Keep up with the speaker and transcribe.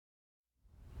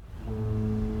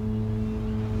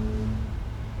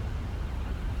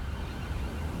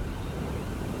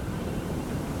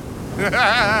Any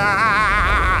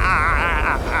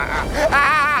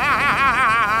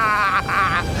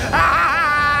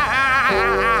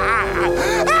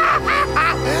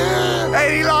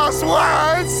last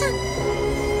words?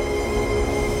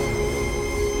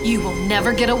 You will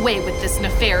never get away with this,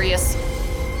 Nefarious.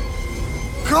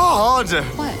 God!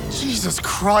 What? Jesus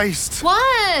Christ.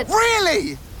 What?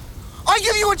 Really? I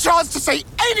give you a chance to say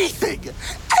anything!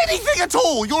 Anything at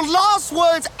all! Your last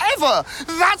words ever!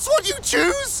 That's what you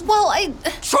choose? Well,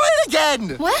 Try it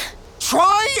again! What?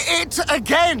 Try it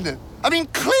again! I mean,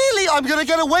 clearly I'm gonna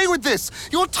get away with this!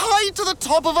 You're tied to the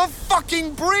top of a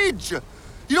fucking bridge!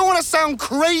 You don't want to sound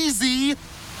crazy!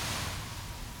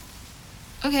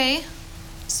 Okay.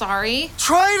 Sorry.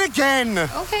 Try it again!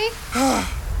 Okay.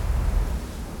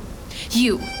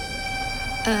 You.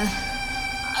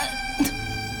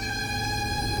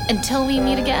 Until we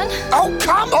meet again? Oh,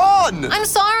 come on! I'm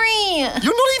sorry!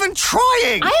 You're not even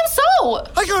trying! I am so!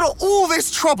 I go to all this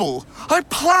trouble. I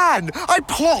plan. I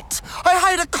plot. I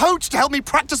hired a coach to help me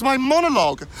practice my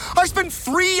monologue. I spent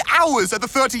 3 hours at the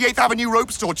 38th Avenue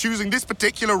rope store choosing this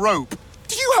particular rope.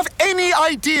 Do you have any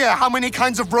idea how many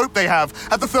kinds of rope they have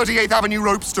at the 38th Avenue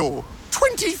rope store?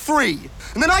 23.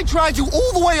 And then I dragged you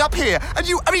all the way up here, and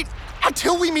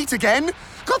until we meet again?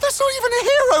 God, that's not even a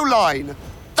hero line.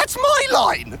 That's my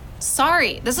line.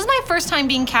 Sorry. This is my first time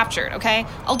being captured, okay?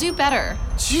 I'll do better.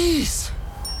 Jeez.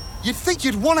 You'd think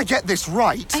you'd want to get this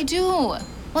right. I do.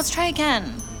 Let's try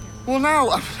again. Well,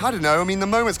 now, I don't know. I mean, the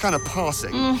moment's kind of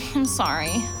passing. I'm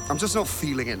sorry. I'm just not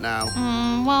feeling it now.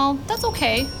 Well, that's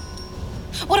okay.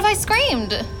 What if I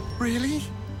screamed? Really?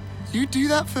 You do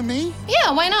that for me? Yeah,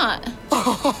 why not?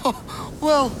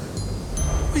 Well,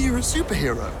 you're a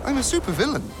superhero. I'm a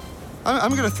supervillain.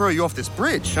 I'm going to throw you off this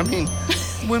bridge. I mean,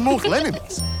 we're mortal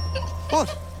enemies. What?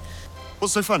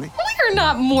 What's so funny? We're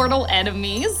not mortal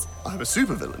enemies. I'm a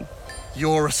supervillain.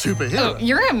 You're a superhero. Oh,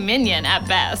 you're a minion at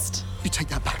best. You take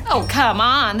that back. Oh, come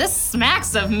on. This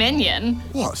smacks of minion.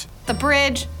 What? The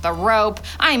bridge, the rope.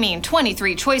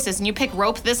 23 choices, and you pick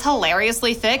rope this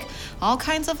hilariously thick. All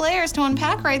kinds of layers to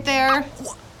unpack right there.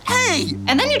 Hey!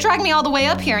 And then you drag me all the way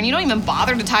up here, and you don't even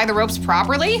bother to tie the ropes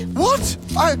properly? What?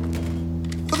 But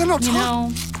they're not tied.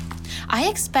 No, I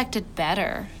expected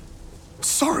better.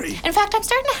 Sorry. In fact, I'm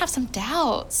starting to have some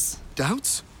doubts.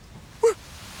 Doubts?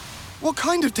 What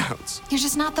kind of doubts? You're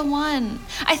just not the one.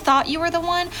 I thought you were the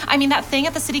one. That thing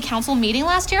at the city council meeting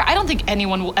last year, I don't think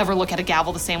anyone will ever look at a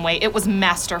gavel the same way. It was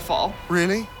masterful.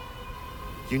 Really?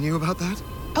 You knew about that?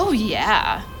 Oh,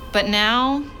 yeah. But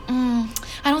now, I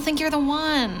don't think you're the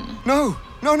one. No,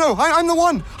 I'm the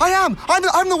one. I am.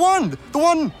 I'm the one.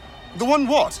 The one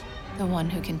what? The one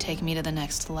who can take me to the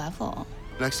next level.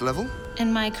 Next level?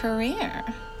 In my career.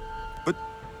 But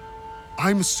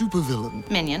I'm a supervillain.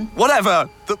 Minion. Whatever.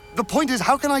 The point is,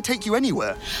 how can I take you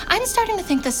anywhere? I'm starting to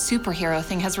think this superhero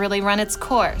thing has really run its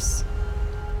course.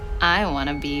 I want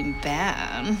to be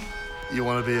bad. You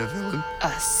want to be a villain?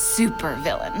 A super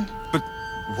villain. But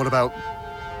what about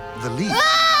the League?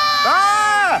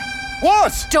 Ah!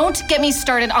 What? Don't get me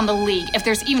started on the League, if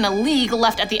there's even a league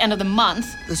left at the end of the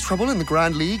month. There's trouble in the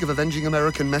Grand League of Avenging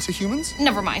American Metahumans?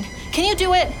 Never mind. Can you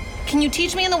do it? Can you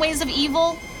teach me in the ways of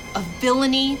evil? Of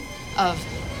villainy? Of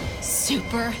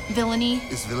super villainy?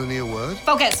 Is villainy a word?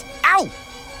 Focus. Ow!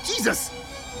 Jesus!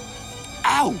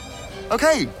 Ow!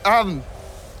 Okay,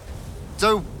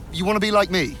 so you want to be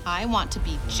like me? I want to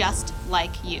be just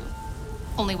like you.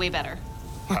 Only way better.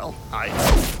 Well,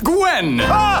 Gwen!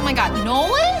 Ah! Oh my god,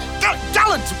 Nolan?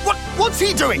 Gallant! What's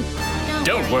he doing? No.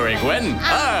 Don't worry, Gwen.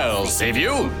 I'll save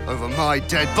you. Over my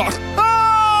dead body.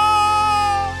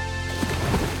 Ah!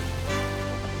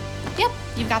 Yep,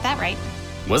 you've got that right.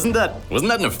 Wasn't that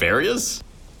nefarious?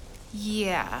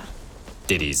 Yeah.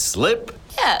 Did he slip?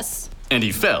 Yes. And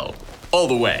he fell. All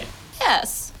the way.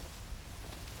 Yes.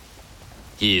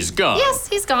 He's gone. Yes,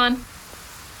 he's gone.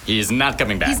 He's not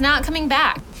coming back. He's not coming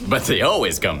back. But they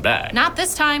always come back. Not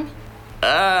this time.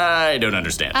 I don't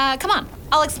understand. Come on.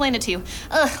 I'll explain it to you.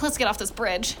 Let's get off this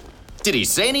bridge. Did he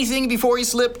say anything before he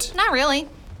slipped? Not really.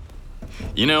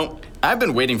 You know, I've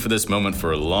been waiting for this moment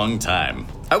for a long time.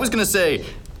 I was gonna say,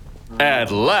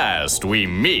 at last we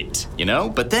meet,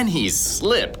 But then he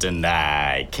slipped and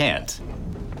I can't.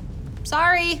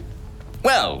 Sorry.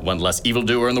 Well, one less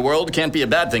evildoer in the world can't be a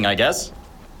bad thing, I guess.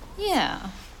 Yeah.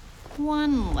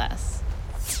 One less.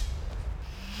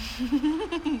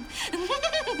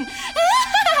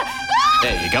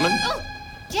 Hey, you coming? Oh,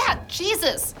 yeah,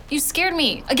 Jesus. You scared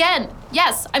me. Again.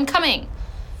 Yes, I'm coming.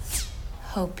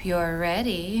 Hope you're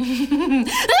ready.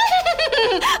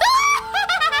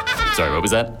 Sorry, what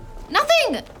was that?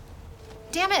 Nothing.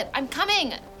 Damn it, I'm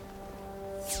coming.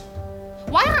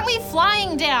 Why aren't we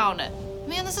flying down?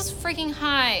 Man, this is freaking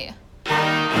high.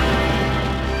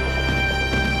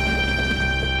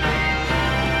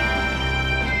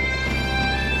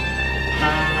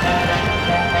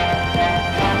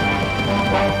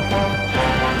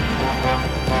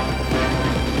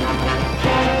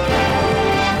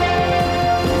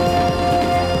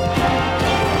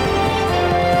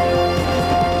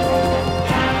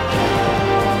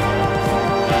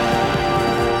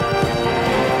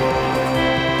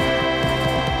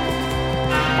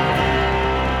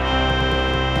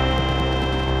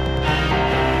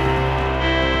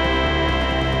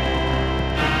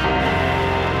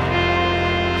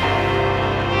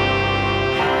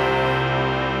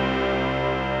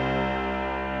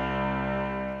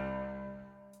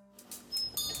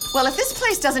 Well, if this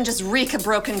place doesn't just reek of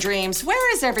broken dreams,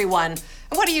 where is everyone?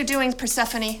 And what are you doing,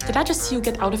 Persephone? Did I just see you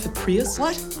get out of a Prius?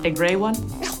 What? A gray one?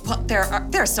 Well, there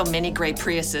are so many gray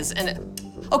Priuses,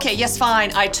 and okay, yes,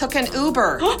 fine. I took an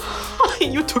Uber.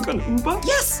 You took an Uber?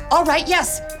 Yes. All right.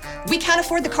 Yes. We can't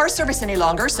afford the car service any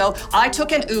longer, so I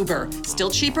took an Uber.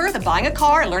 Still cheaper than buying a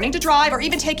car, learning to drive, or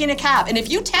even taking a cab. And if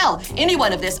you tell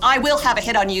anyone of this, I will have a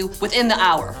hit on you within the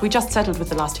hour. We just settled with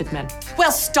the last hitman.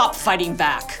 Well, stop fighting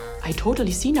back. I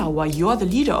totally see now why you're the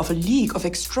leader of a league of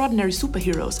extraordinary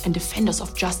superheroes and defenders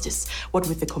of justice, what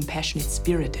with the compassionate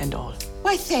spirit and all.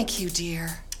 Why, thank you,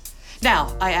 dear.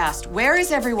 Now, I asked, where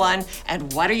is everyone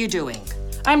and what are you doing?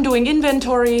 I'm doing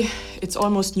inventory. It's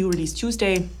almost New Release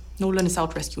Tuesday. Nolan is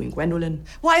out rescuing Gwendolyn.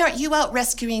 Why aren't you out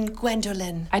rescuing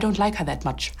Gwendolyn? I don't like her that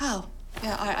much. Oh,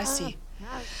 yeah, I see.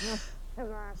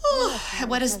 Oh,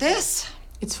 what is this?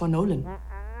 It's for Nolan.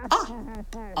 Ah,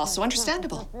 also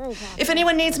understandable. If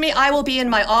anyone needs me, I will be in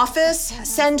my office.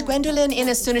 Send Gwendolyn in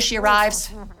as soon as she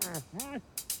arrives.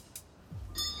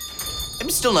 I'm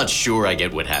still not sure I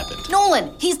get what happened.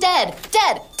 Nolan, he's dead.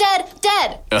 Dead, dead,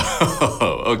 dead.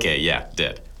 Oh, okay, yeah,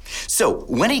 dead. So,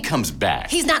 when he comes back...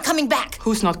 He's not coming back.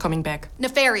 Who's not coming back?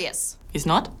 Nefarious. He's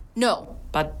not? No,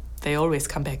 But they always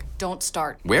come back. don't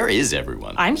start. Where is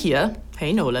everyone? I'm here.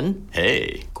 Hey, Nolan.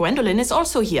 Hey. Gwendolyn is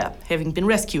also here, having been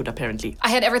rescued, apparently. I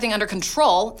had everything under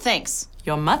control, thanks.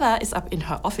 Your mother is up in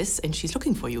her office and she's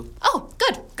looking for you. Oh,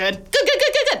 good, good, good, good,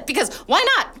 good, good, good. Because why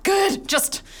not? Good,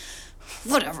 just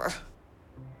whatever.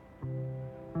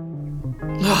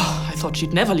 I thought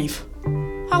she'd never leave.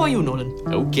 How are you, Nolan?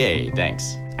 Okay,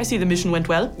 thanks. I see the mission went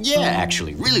well. Yeah,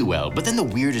 actually, really well. But then the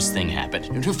weirdest thing happened.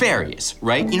 Nefarious,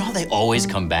 right? You know how they always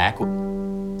come back?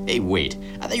 Hey, wait.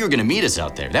 I thought you were gonna meet us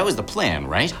out there. That was the plan,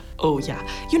 right? Oh, yeah.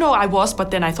 You know, I was, but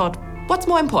then I thought, what's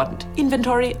more important,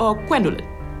 inventory or Gwendolyn?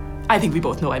 I think we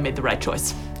both know I made the right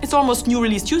choice. It's almost New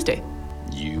Release Tuesday.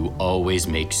 You always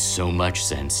make so much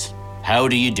sense. How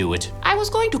do you do it? I was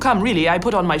going to come, really. I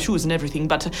put on my shoes and everything,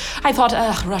 but I thought,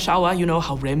 rush hour, you know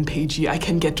how rampagey I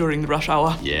can get during the rush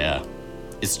hour. Yeah.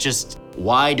 It's just,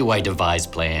 why do I devise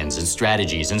plans and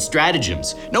strategies and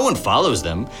stratagems? No one follows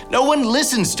them. No one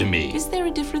listens to me. Is there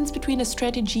a difference between a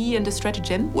strategy and a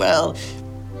stratagem? Well,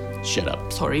 shut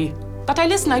up. Sorry. But I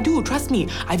listen, I do, trust me.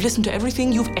 I've listened to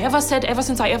everything you've ever said ever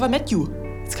since I ever met you.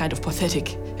 It's kind of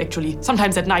pathetic, actually.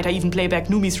 Sometimes at night I even play back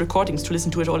Numi's recordings to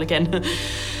listen to it all again.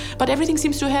 But everything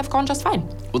seems to have gone just fine.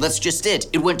 Well, that's just it.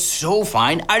 It went so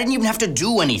fine, I didn't even have to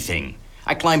do anything.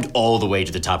 I climbed all the way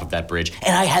to the top of that bridge,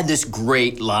 and I had this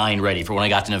great line ready for when I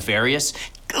got to Nefarious.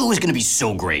 It was gonna be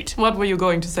so great. What were you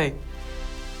going to say?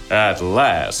 At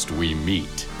last, we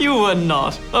meet. You were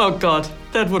not. Oh god,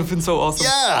 that would have been so awesome.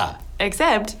 Yeah!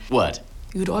 Except, What?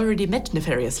 you'd already met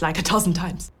Nefarious like 1,000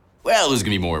 times. Well, it was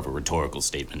gonna be more of a rhetorical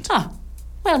statement. Ah,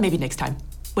 well, maybe next time,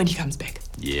 when he comes back.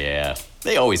 Yeah,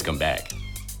 they always come back.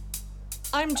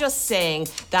 I'm just saying,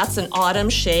 that's an autumn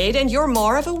shade, and you're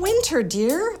more of a winter,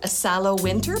 dear. A sallow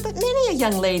winter, but many a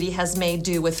young lady has made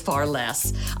do with far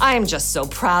less. I'm just so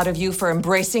proud of you for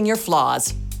embracing your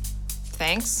flaws.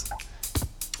 Thanks.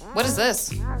 What is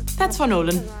this? That's for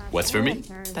Nolan. What's for me?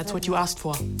 That's what you asked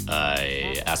for.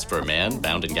 I asked for a man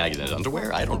bound and gagged in his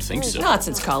underwear? I don't think so. Not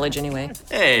since college, anyway.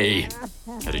 Hey!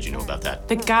 How did you know about that?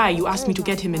 The guy, you asked me to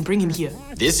get him and bring him here.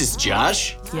 This is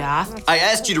Josh? Yeah? I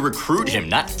asked you to recruit him,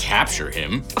 not capture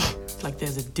him. Like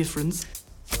there's a difference.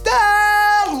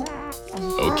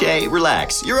 Okay,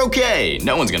 relax. You're okay.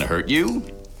 No one's gonna hurt you.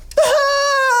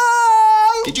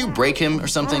 Did you break him or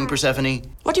something, Persephone?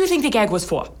 What do you think the gag was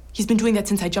for? He's been doing that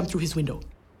since I jumped through his window.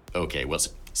 Okay, well,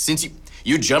 since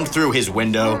you jumped through his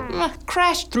window.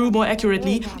 Crashed through, more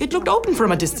accurately. It looked open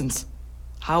from a distance.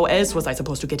 How else was I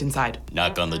supposed to get inside?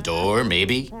 Knock on the door,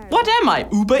 maybe? What am I,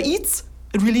 Uber Eats?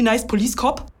 A really nice police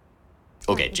cop?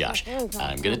 Okay, Josh,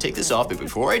 I'm gonna take this off, but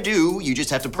before I do, you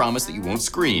just have to promise that you won't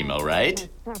scream, all right?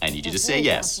 I need you to say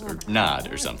yes, or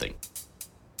nod, or something.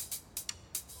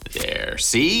 There,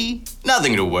 see?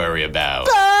 Nothing to worry about.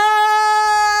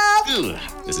 Ugh,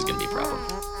 this is gonna be a problem.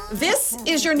 This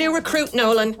is your new recruit,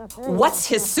 Nolan. What's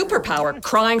his superpower?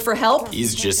 Crying for help?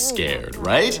 He's just scared,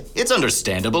 right? It's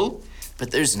understandable.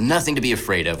 But there's nothing to be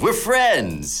afraid of. We're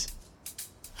friends.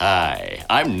 Hi,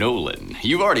 I'm Nolan.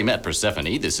 You've already met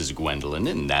Persephone. This is Gwendolyn,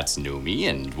 and that's Numi,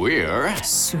 and we're...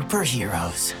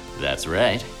 Superheroes. That's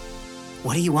right.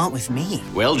 What do you want with me?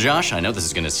 Well, Josh, I know this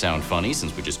is gonna sound funny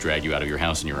since we just dragged you out of your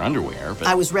house in your underwear, but...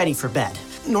 I was ready for bed.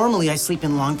 Normally I sleep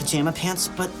in long pajama pants,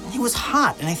 but it was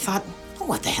hot, and I thought, oh,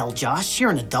 what the hell, Josh?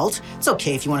 You're an adult. It's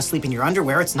okay if you want to sleep in your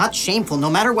underwear. It's not shameful, no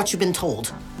matter what you've been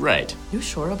told. Right. You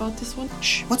sure about this one?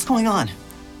 Shh. What's going on?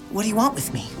 What do you want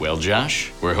with me? Well,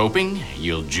 Josh, we're hoping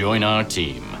you'll join our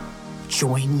team.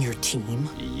 Join your team?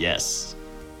 Yes.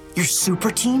 Your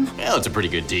super team? Well, it's a pretty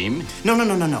good team.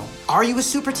 No. Are you a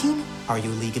super team? Are you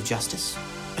a League of Justice?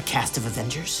 A cast of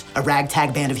Avengers? A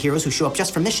ragtag band of heroes who show up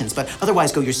just for missions, but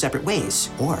otherwise go your separate ways?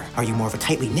 Or are you more of a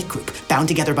tightly knit group, bound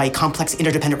together by complex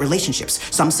interdependent relationships,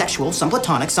 some sexual, some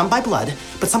platonic, some by blood,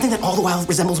 but something that all the while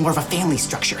resembles more of a family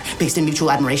structure, based in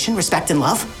mutual admiration, respect, and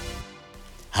love?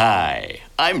 Hi,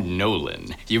 I'm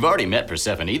Nolan. You've already met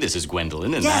Persephone. This is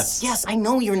Gwendolyn, and Yes, I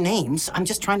know your names. I'm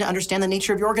just trying to understand the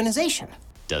nature of your organization.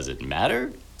 Does it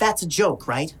matter? That's a joke,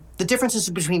 right? The differences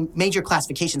between major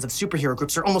classifications of superhero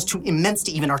groups are almost too immense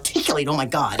to even articulate, oh my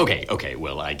god. Okay,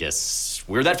 well, I guess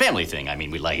we're that family thing. I mean,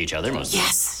 we like each other most.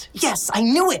 Yes, I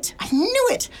knew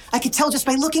it. I could tell just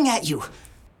by looking at you.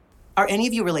 Are any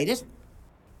of you related?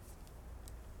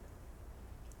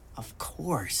 Of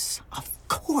course.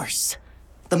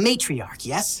 The matriarch,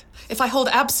 yes? If I hold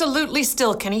absolutely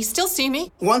still, can he still see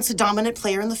me? Once a dominant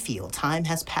player in the field, time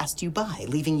has passed you by,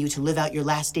 leaving you to live out your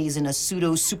last days in a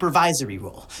pseudo-supervisory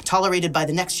role, tolerated by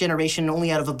the next generation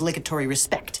only out of obligatory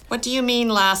respect. What do you mean,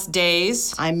 last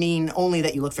days? I mean only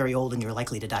that you look very old and you're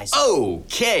likely to die soon.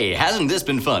 Okay, hasn't this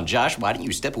been fun? Josh, why don't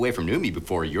you step away from Numi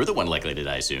before you're the one likely to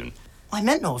die soon? I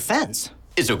meant no offense.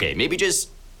 It's okay, maybe just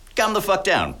calm the fuck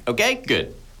down, okay?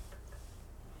 Good.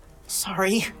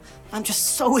 Sorry. I'm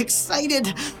just so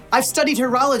excited. I've studied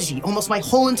horology almost my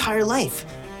whole entire life.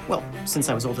 Well, since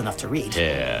I was old enough to read.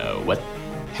 What?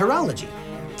 Horology,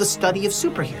 the study of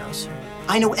superheroes.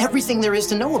 I know everything there is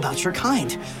to know about your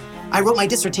kind. I wrote my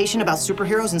dissertation about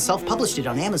superheroes and self-published it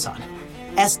on Amazon.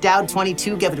 S.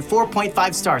 Dowd22 gave it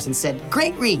 4.5 stars and said,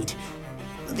 great read.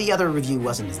 The other review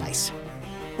wasn't as nice.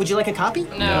 Would you like a copy?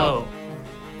 No.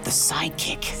 The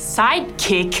sidekick.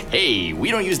 Sidekick? Hey, we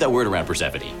don't use that word around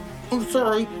Persephone. Oh,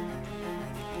 sorry.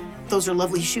 Those are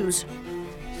lovely shoes.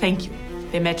 Thank you.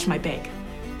 They match my bag.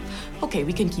 Okay,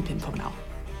 we can keep him for now.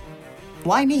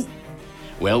 Why me?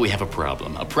 Well, we have a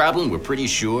problem. A problem we're pretty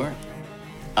sure,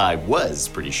 I was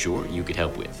pretty sure you could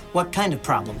help with. What kind of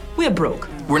problem? We're broke.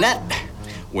 We're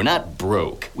not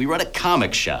broke. We run a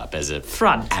comic shop as a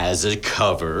Front. as a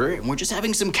cover, and we're just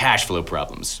having some cash flow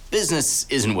problems. Business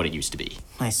isn't what it used to be.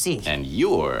 I see. And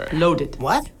you're... Loaded.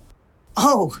 What?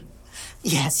 Oh,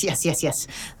 yes.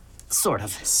 Sort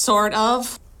of. Sort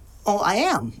of. Oh, I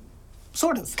am.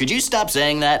 Sort of. Could you stop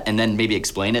saying that and then maybe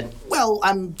explain it? Well,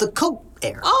 I'm the coat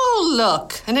heir. Oh,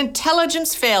 look, an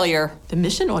intelligence failure. The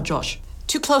mission or Josh?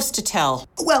 Too close to tell.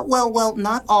 Well,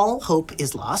 not all hope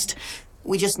is lost.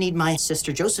 We just need my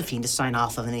sister Josephine to sign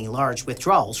off on any large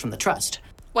withdrawals from the trust.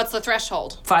 What's the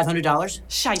threshold? $500?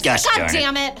 Shite. Gosh God darn it.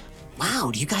 damn it! Wow,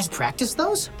 do you guys practice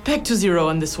those? Back to zero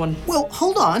on this one. Well,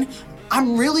 hold on.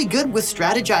 I'm really good with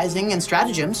strategizing and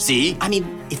stratagems. See? I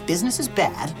mean, if business is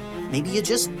bad, maybe you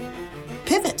just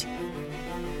pivot.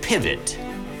 Pivot.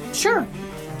 Sure.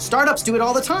 Startups do it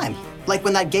all the time. Like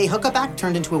when that gay hookup act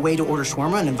turned into a way to order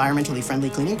shawarma and environmentally friendly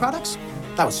cleaning products.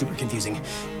 That was super confusing.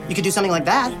 You could do something like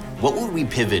that. What would we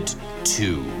pivot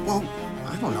to? Well,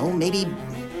 I don't know, maybe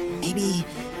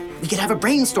we could have a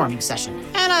brainstorming session.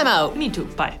 And I'm out. Me too.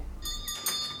 Bye.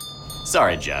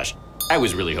 Sorry, Josh. I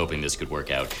was really hoping this could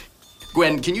work out.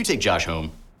 Gwen, can you take Josh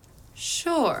home?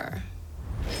 Sure.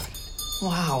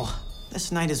 Wow,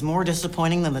 this night is more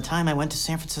disappointing than the time I went to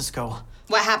San Francisco.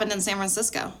 What happened in San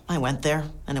Francisco? I went there,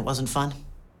 and it wasn't fun.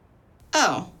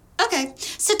 Oh, okay.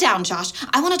 Sit down, Josh.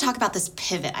 I want to talk about this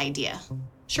pivot idea.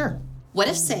 Sure. What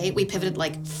if, say, we pivoted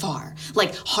like far,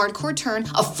 like hardcore turn,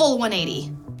 a full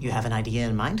 180? You have an idea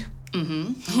in mind?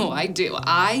 Oh, I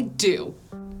do.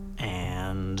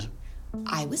 And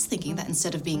I was thinking that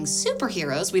instead of being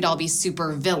superheroes, we'd all be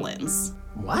super villains.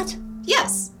 what?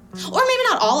 Yes. Or maybe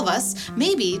not all of us.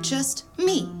 Maybe just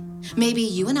me. Maybe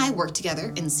you and I work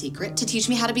together in secret to teach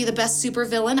me how to be the best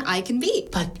supervillain I can be.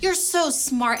 But- you're so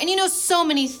smart and you know so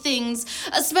many things,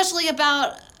 especially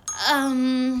about,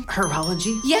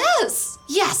 Horology? Yes,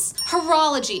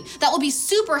 horology. That will be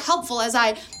super helpful as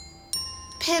I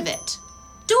Pivot.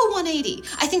 Do a 180.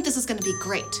 I think this is gonna be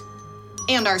great.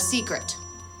 And our secret.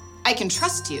 I can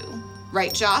trust you,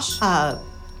 right, Josh?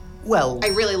 Well, I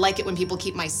really like it when people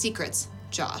keep my secrets,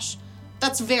 Josh.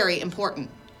 That's very important.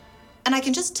 And I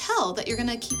can just tell that you're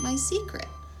gonna keep my secret,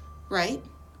 right?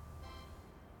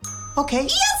 okay.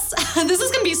 Yes! This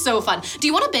is gonna be so fun. Do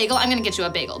you want a bagel? I'm gonna get you a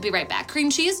bagel. Be right back. Cream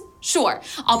cheese? Sure.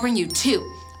 I'll bring you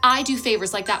 2. I do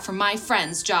favors like that for my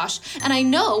friends, Josh. And I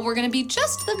know we're gonna be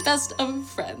just the best of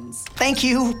friends. Thank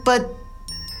you, but...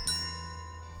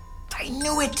 I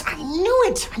knew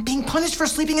it! I'm being punished for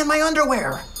sleeping in my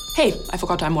underwear. Hey, I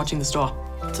forgot I'm watching the store.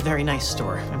 It's a very nice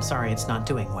store. I'm sorry it's not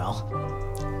doing well.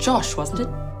 Josh, wasn't it?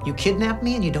 You kidnapped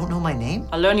me and you don't know my name?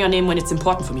 I'll learn your name when it's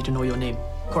important for me to know your name.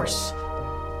 Of course.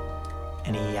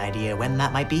 Any idea when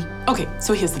that might be? Okay,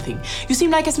 so here's the thing. You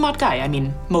seem like a smart guy. I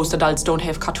mean, most adults don't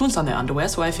have cartoons on their underwear,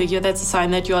 so I figure that's a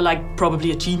sign that you're like probably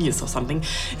a genius or something.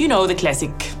 You know, the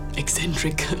classic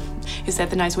eccentric. Is that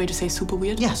the nice way to say super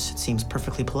weird? Yes, it seems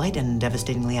perfectly polite and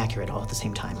devastatingly accurate all at the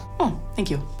same time. Oh,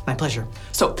 thank you. My pleasure.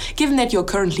 So, given that you're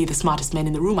currently the smartest man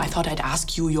in the room, I thought I'd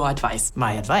ask you your advice.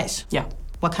 My advice? Yeah.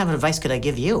 What kind of advice could I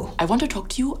give you? I want to talk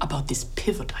to you about this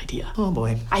pivot idea. Oh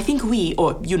boy. I think we,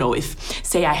 or you know, if,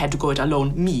 say I had to go it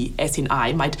alone, me, as in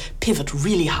I, might pivot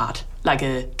really hard. Like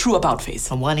a true about face.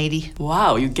 A 180?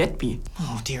 Wow, you get me.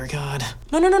 Oh dear God.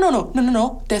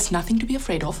 No. There's nothing to be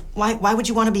afraid of. Why would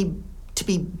you want to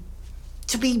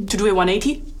do a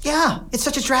 180? Yeah, it's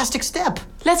such a drastic step.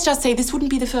 Let's just say this wouldn't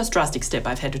be the first drastic step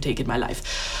I've had to take in my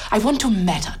life. I want to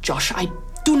matter, Josh. I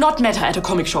do not matter at a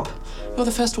comic shop. You're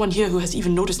the first one here who has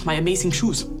even noticed my amazing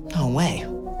shoes. No way.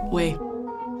 Way.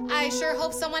 I sure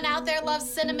hope someone out there loves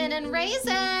cinnamon and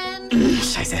raisin.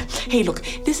 Scheiße. Hey, look,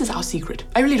 this is our secret.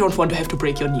 I really don't want to have to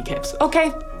break your kneecaps,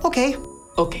 okay? Okay.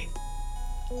 Okay.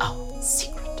 Our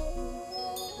secret.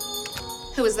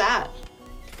 Who is that?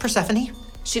 Persephone?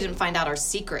 She didn't find out our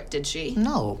secret, did she?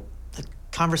 No. The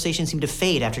conversation seemed to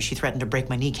fade after she threatened to break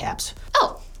my kneecaps.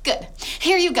 Oh, good.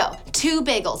 Here you go. 2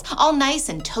 bagels, all nice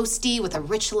and toasty with a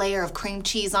rich layer of cream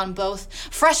cheese on both,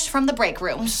 fresh from the break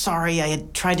room. Sorry, I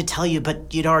had tried to tell you,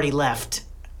 but you'd already left.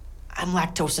 I'm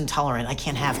lactose intolerant. I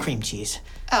can't have cream cheese.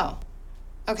 Oh,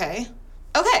 okay.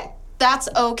 Okay, that's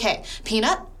okay.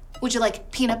 Peanut? Would you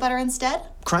like peanut butter instead?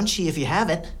 Crunchy if you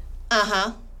have it.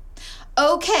 Uh-huh.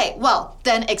 Okay, well,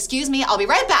 then excuse me, I'll be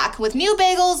right back with new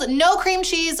bagels, no cream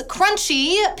cheese,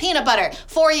 crunchy peanut butter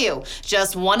for you.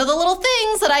 Just one of the little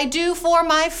things that I do for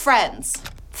my friends.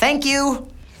 Thank you.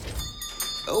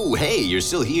 Oh, hey, you're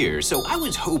still here. So I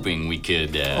was hoping we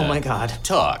could, Oh my God.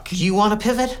 talk. Do you want to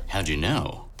pivot? How'd you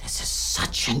know? This is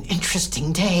such an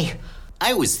interesting day.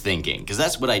 I was thinking, because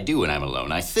that's what I do when I'm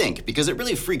alone. I think, because it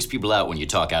really freaks people out when you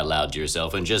talk out loud to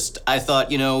yourself. And I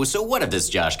thought, so what if this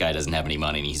Josh guy doesn't have any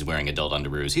money and he's wearing adult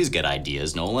underoos? He's got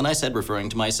ideas, Nolan. I said, referring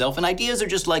to myself. And ideas are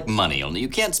just like money, only you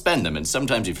can't spend them. And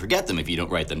sometimes you forget them if you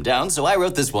don't write them down. So I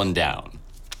wrote this one down.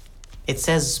 It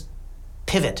says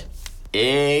pivot.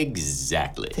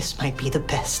 Exactly. This might be the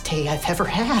best day I've ever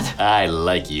had. I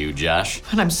like you, Josh.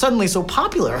 And I'm suddenly so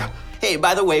popular. Hey,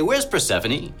 by the way, where's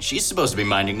Persephone? She's supposed to be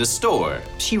minding the store.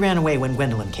 She ran away when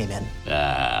Gwendolyn came in.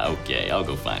 Okay, I'll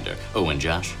go find her. Oh, and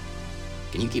Josh,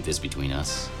 can you keep this between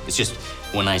us? It's just,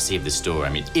 when I save the store,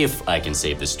 if I can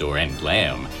save the store and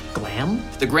Glam. Glam?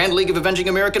 The Grand League of Avenging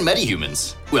American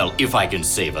Metahumans. Well, if I can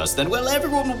save us, then,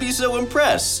 everyone will be so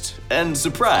impressed. And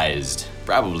surprised.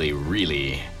 Probably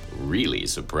really, really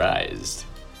surprised.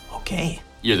 Okay.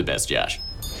 You're the best, Josh.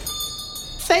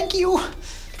 Thank you.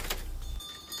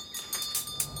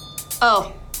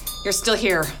 Oh, you're still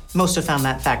here. Most have found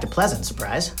that fact a pleasant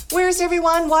surprise. Where's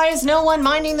everyone? Why is no one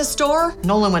minding the store?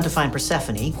 Nolan went to find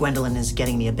Persephone. Gwendolyn is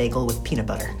getting me a bagel with peanut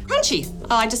butter. Crunchy.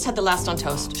 Oh, I just had the last on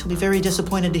toast. She'll be very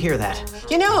disappointed to hear that.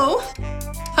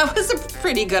 That was a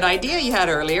pretty good idea you had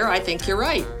earlier. I think you're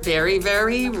right. Very,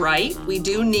 very right. We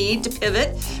do need to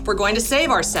pivot. We're going to save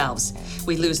ourselves.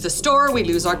 We lose the store, we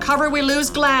lose our cover, we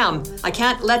lose Glam. I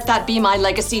can't let that be my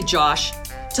legacy, Josh.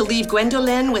 To leave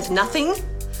Gwendolyn with nothing?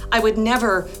 I would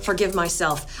never forgive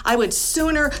myself. I would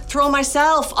sooner throw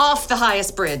myself off the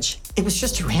highest bridge. It was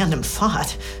just a random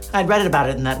thought. I'd read about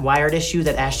it in that Wired issue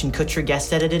that Ashton Kutcher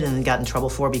guest edited and then got in trouble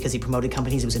for because he promoted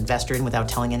companies he was investor in without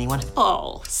telling anyone.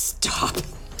 Oh, stop.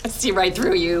 I see right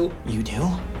through you. You do?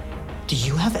 Do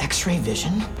you have X-ray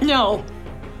vision? No.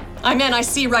 I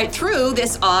see right through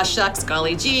this aw shucks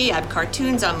golly gee, I have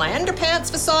cartoons on my underpants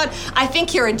facade. I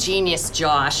think you're a genius,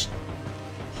 Josh.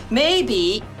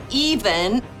 Maybe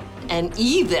even an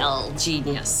evil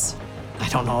genius. I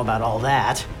don't know about all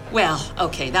that. Well,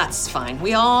 okay, that's fine.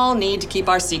 We all need to keep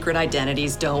our secret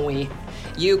identities, don't we?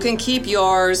 You can keep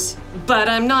yours, but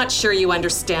I'm not sure you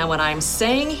understand what I'm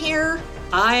saying here.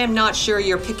 I am not sure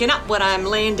you're picking up what I'm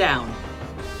laying down.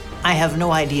 I have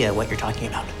no idea what you're talking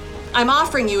about. I'm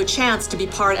offering you a chance to be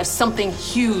part of something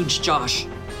huge, Josh.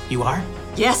 You are?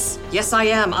 Yes, I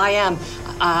am.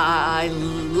 I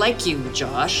like you,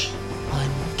 Josh.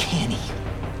 Uncanny.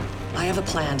 I have a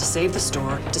plan to save the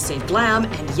store, to save Glam,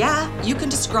 and yeah, you can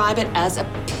describe it as a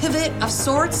pivot of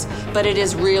sorts, but it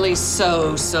is really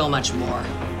so much more.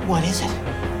 What is it?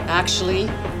 Actually,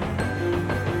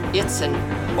 it's an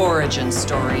origin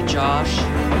story, Josh.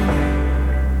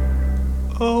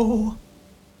 Oh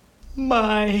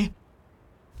my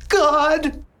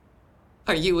God!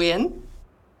 Are you in?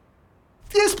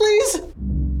 Yes, please!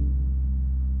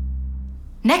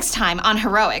 Next time on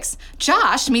Heroics,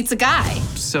 Josh meets a guy.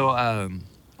 So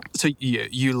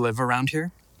you live around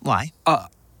here? Why?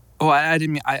 I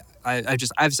didn't mean,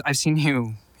 I've seen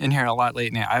you in here a lot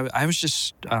lately. I was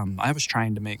just, I was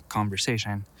trying to make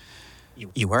conversation.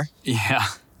 You were? Yeah.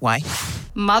 Why?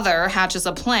 Mother hatches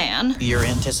a plan. You're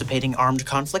anticipating armed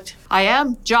conflict? I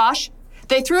am, Josh.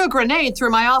 They threw a grenade through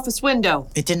my office window.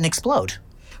 It didn't explode.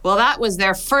 Well, that was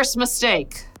their first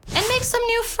mistake. And make some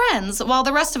new friends while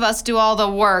the rest of us do all the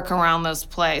work around this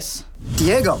place.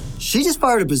 Diego, she just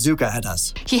fired a bazooka at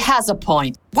us. He has a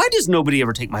point. Why does nobody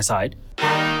ever take my side?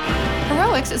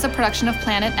 Heroics is a production of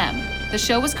Planet M. The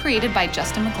show was created by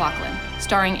Justin McLaughlin,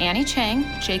 starring Annie Chang,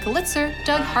 Jake Litzer,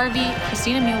 Doug Harvey,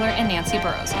 Christina Mueller, and Nancy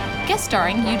Burrows. Guest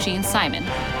starring Eugene Simon.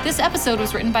 This episode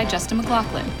was written by Justin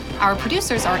McLaughlin. Our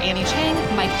producers are Annie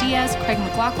Chang, Mike Diaz, Craig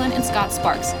McLaughlin, and Scott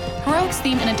Sparks. Heroics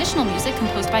theme and additional music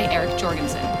composed by Eric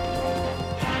Jorgensen.